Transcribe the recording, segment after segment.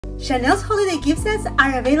Chanel's holiday gift sets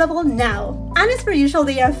are available now. And as per usual,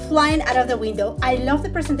 they are flying out of the window. I love the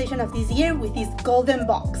presentation of this year with this golden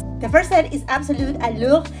box. The first set is Rouge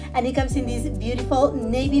Allure, and it comes in this beautiful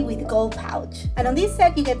navy with gold pouch. And on this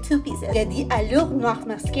set, you get two pieces. You get the Allure Noir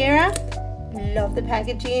mascara. Love the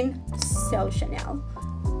packaging, so Chanel.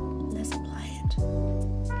 Let's apply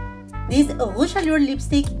it. This Rouge Allure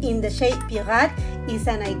lipstick in the shade Pirate is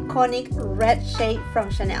an iconic red shade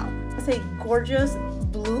from Chanel. It's a gorgeous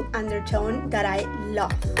blue undertone that I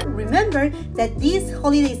love. Remember that these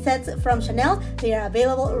holiday sets from Chanel, they are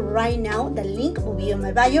available right now. The link will be on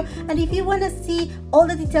my bio. And if you want to see all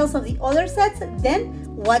the details of the other sets, then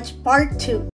watch part 2.